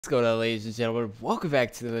Let's go, ladies and gentlemen. Welcome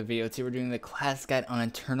back to the video. Today we're doing the class guide on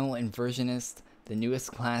Eternal Inversionist. The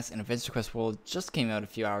newest class in Adventure Quest World just came out a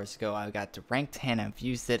few hours ago. I got to rank 10. I've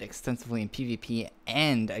used it extensively in PvP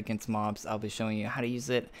and against mobs. I'll be showing you how to use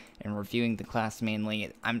it and reviewing the class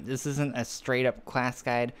mainly. This isn't a straight up class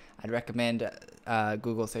guide. I'd recommend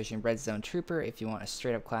Google searching Red Zone Trooper if you want a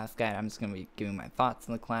straight up class guide. I'm just going to be giving my thoughts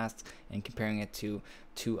on the class and comparing it to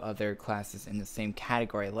two other classes in the same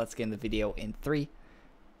category. Let's get in the video in 3,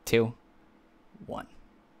 2, 1.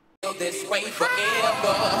 This way forever.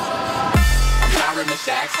 I'm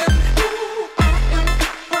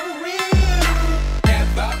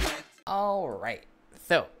Alright,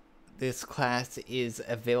 so this class is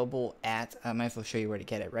available at, I might as well show you where to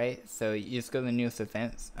get it, right? So you just go to the newest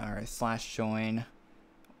events, or /join,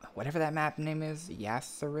 whatever that map name is,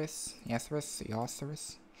 Yasaris.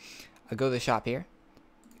 I'll go to the shop here,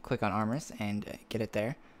 click on armors, and get it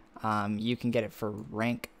there. You can get it for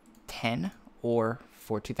rank 10 or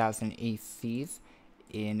for 2000 ACs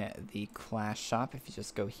in the class shop. If you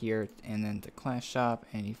just go here and then the class shop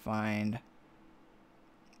and you find,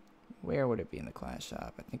 where would it be in the class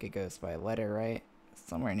shop? I think it goes by letter, right?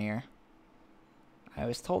 Somewhere in here. I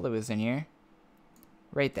was told it was in here.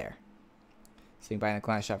 Right there. So you can buy in the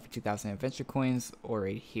class shop for 2000 adventure coins or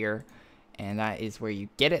right here. And that is where you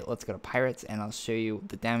get it. Let's go to Pirates and I'll show you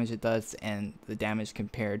the damage it does and the damage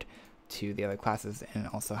compared to the other classes and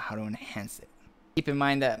also how to enhance it. Keep in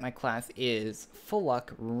mind that my class is full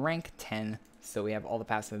luck, rank 10, so we have all the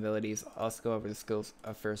passive abilities. Let's go over the skills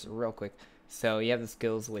first real quick. So you have the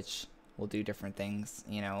skills which will do different things.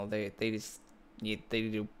 You know, they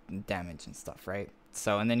do damage and stuff, right?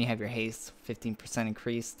 So, and then you have your haste, 15%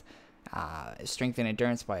 increased, strength and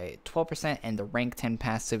endurance by 12%, and the rank 10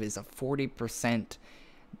 passive is a 40%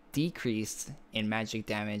 decrease in magic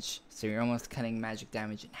damage, so you're almost cutting magic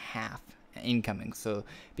damage in half incoming. So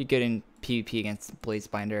be good in PvP against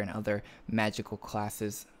Blazebinder and other magical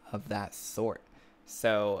classes of that sort.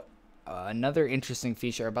 So another interesting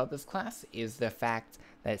feature about this class is the fact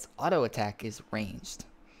that its auto attack is ranged.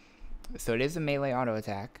 So it is a melee auto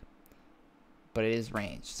attack, but it is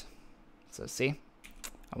ranged. So see,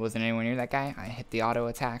 I wasn't anywhere near that guy. I hit the auto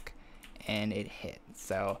attack and it hit.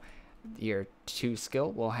 So your 2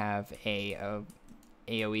 skill will have a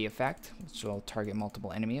AoE effect, which will target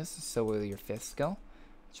multiple enemies. So will your 5th skill,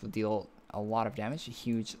 which will deal a lot of damage, a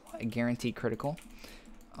huge guaranteed critical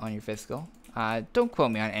on your 5th skill. Don't quote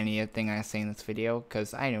me on anything I say in this video,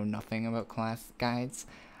 because I know nothing about class guides.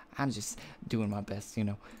 I'm just doing my best, you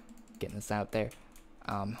know, getting this out there.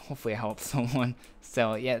 Hopefully I help someone.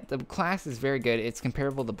 So yeah, the class is very good. It's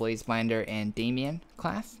comparable to Blazebinder and Damien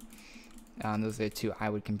class. Those are the two I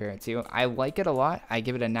would compare it to. I like it a lot. I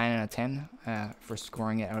give it a 9 out of 10 for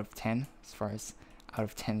scoring it out of 10 as far as out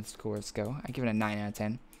of 10 scores go. I give it a 9 out of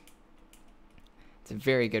 10. It's a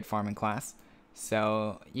very good farming class.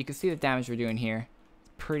 So you can see the damage we're doing here. It's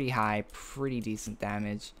pretty high, pretty decent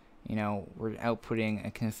damage. You know, we're outputting a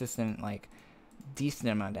consistent, like, decent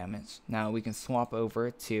amount of damage. Now we can swap over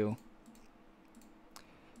to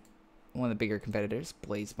one of the bigger competitors,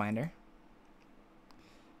 Blazebinder.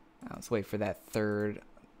 Let's wait for that 3rd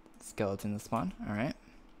skeleton to spawn. Alright.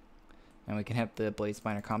 And we can hit the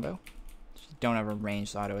Blazebinder combo. Don't have a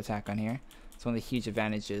ranged auto attack on here. So one of the huge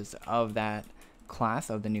advantages of that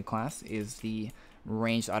class, of the new class, is the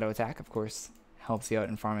ranged auto attack. Of course, helps you out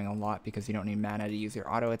in farming a lot because you don't need mana to use your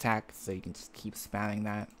auto attack, so you can just keep spamming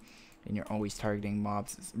that. And you're always targeting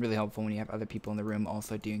mobs. It's really helpful when you have other people in the room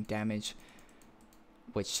also doing damage,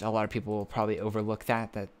 which a lot of people will probably overlook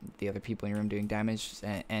that the other people in your room doing damage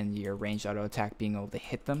and your ranged auto attack being able to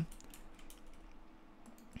hit them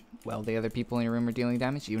while the other people in your room are dealing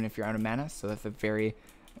damage, even if you're out of mana. So that's a very,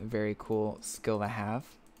 very cool skill to have.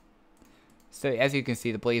 So as you can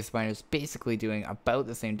see, the Blazebinder is basically doing about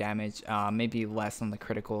the same damage, maybe less on the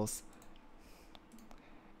criticals.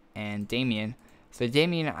 And Damien. So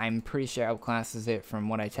Damien, I'm pretty sure outclasses it from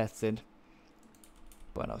what I tested,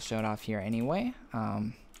 but I'll show it off here anyway.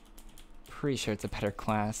 Pretty sure it's a better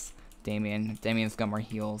class. Damien's got more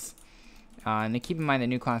heals. And then keep in mind the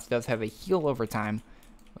new class does have a heal over time,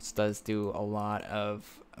 which does do a lot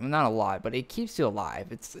of, I mean, not a lot, but it keeps you alive.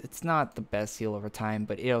 It's not the best heal over time,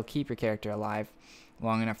 but it'll keep your character alive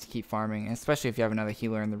long enough to keep farming, especially if you have another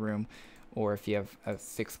healer in the room, or if you have a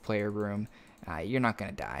 6-player room. You're not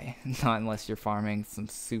gonna die, not unless you're farming some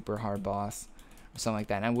super hard boss or something like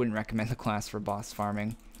that. And I wouldn't recommend the class for boss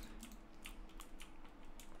farming.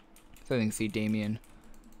 So you can see Damien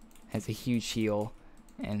has a huge heal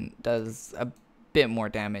and does a bit more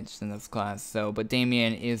damage than this class. So, but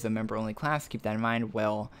Damien is a member only class, keep that in mind.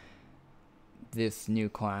 Well, this new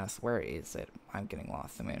class, where is it? I'm getting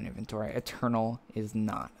lost in my own inventory. Eternal is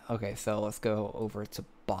not. Okay, so let's go over to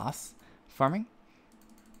boss farming.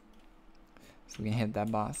 So we can hit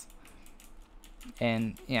that boss.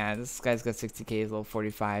 And yeah, this guy's got 60k, he's level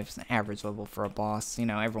 45. It's an average level for a boss. You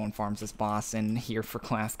know, everyone farms this boss in here for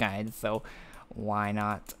class guides, so why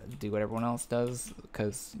not do what everyone else does?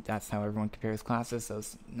 Because that's how everyone compares classes, so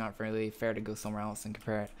it's not really fair to go somewhere else and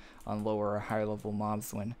compare it on lower or higher level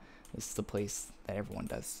mobs when this is the place that everyone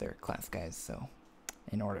does their class guides. So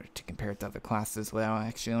in order to compare it to other classes without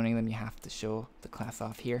actually owning them, you have to show the class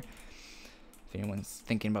off here. If anyone's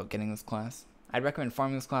thinking about getting this class, I'd recommend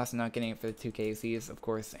farming this class and not getting it for the 2k ACs. Of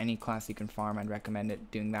course, any class you can farm, I'd recommend it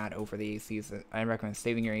doing that over the ACs. I'd recommend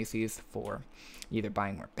saving your ACs for either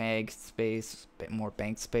buying more bag space, a bit more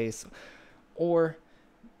bank space, or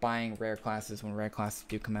buying rare classes when rare classes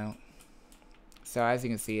do come out. So as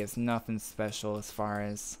you can see, it's nothing special as far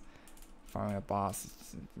as farming a boss.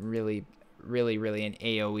 It's really an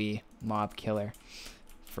AoE mob killer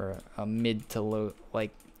for a mid to low,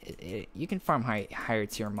 like, you can farm higher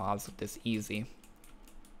tier mobs with this easy.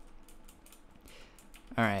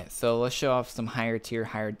 Alright, so let's show off some higher tier,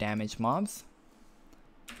 higher damage mobs.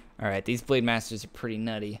 Alright, these Blade Masters are pretty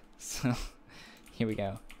nutty, so here we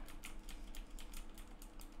go.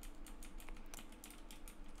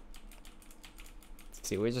 Let's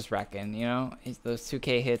see, we're just wrecking, you know, those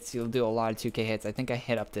 2k hits, you'll do a lot of 2k hits. I think I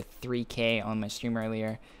hit up to 3k on my stream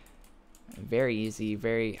earlier. Very easy,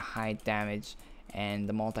 very high damage. And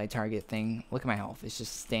the multi-target thing, look at my health, it's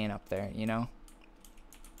just staying up there, you know?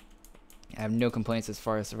 I have no complaints as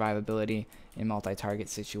far as survivability in multi-target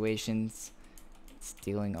situations. It's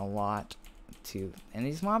dealing a lot to, and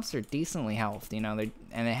these mobs are decently healthed, you know,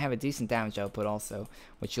 and they have a decent damage output also,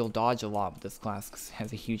 which you'll dodge a lot with this class because it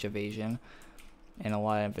has a huge evasion and a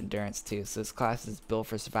lot of endurance too. So this class is built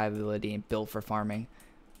for survivability and built for farming,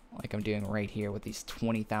 like I'm doing right here with these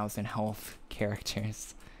 20,000 health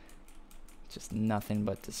characters. Just nothing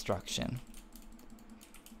but destruction.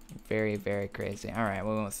 Very crazy. Alright,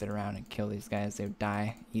 we won't sit around and kill these guys. They would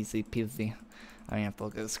die easy peasy. I don't even have to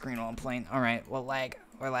look at the screen while I'm playing. Alright, well,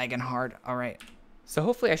 we're lagging hard. Alright. So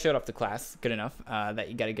hopefully I showed off the class good enough that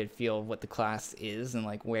you got a good feel of what the class is and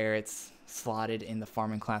like where it's slotted in the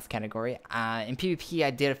farming class category. In PvP,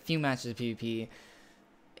 I did a few matches of PvP.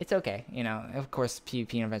 It's okay, you know, of course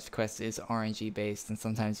PvP and Adventure Quest is RNG based, and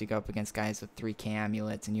sometimes you go up against guys with 3k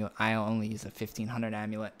amulets, and I only use a 1500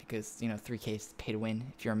 amulet because, you know, 3k is pay to win.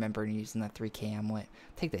 If you're a member and you're using that 3k amulet,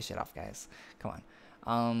 take this shit off, guys. Come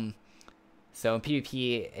on. So in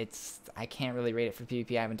PvP, I can't really rate it for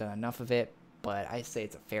PvP, I haven't done enough of it, but I say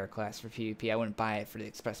it's a fair class for PvP. I wouldn't buy it for the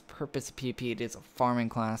express purpose of PvP. It is a farming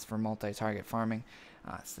class for multi-target farming.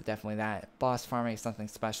 So definitely that. Boss farming is something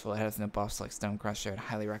special. It has no buffs like Stone Crusher. I'd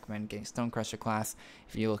highly recommend getting Stone Crusher class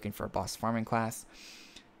if you're looking for a boss farming class.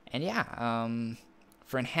 And yeah,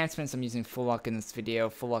 for enhancements, I'm using Full Luck in this video.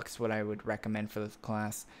 Full Luck is what I would recommend for this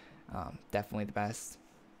class. Definitely the best.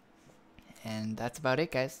 And that's about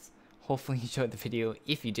it, guys. Hopefully you enjoyed the video.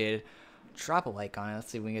 If you did, drop a like on it. Let's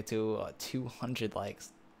see if we can get to 200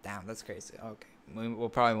 likes. Damn, that's crazy. Okay, we'll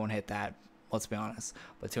probably won't hit that. Let's be honest,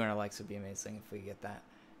 but 200 likes would be amazing if we get that.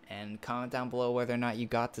 And comment down below whether or not you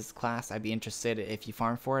got this class. I'd be interested if you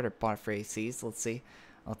farmed for it or bought it for ACs. Let's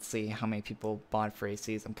see how many people bought it for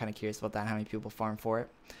ACs. I'm kind of curious about that, how many people farmed for it.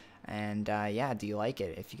 And yeah, do you like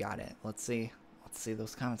it if you got it? Let's see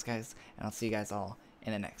those comments, guys. And I'll see you guys all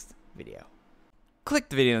in the next video. Click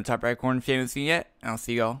the video in the top right corner if you haven't seen it yet, and I'll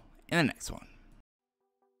see you all in the next one.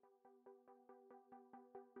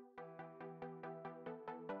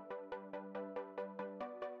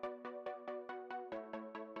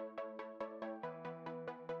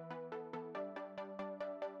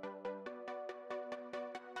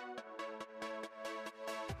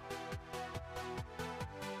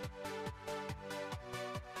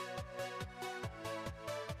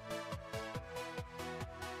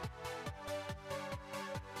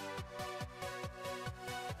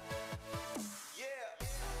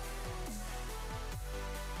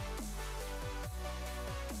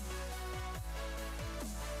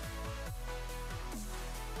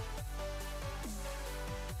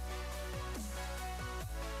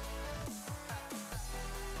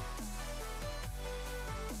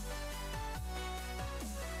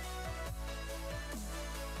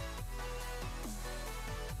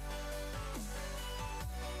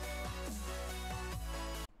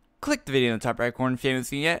 Click the video in the top right corner if you haven't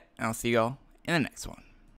seen it yet, and I'll see you all in the next one.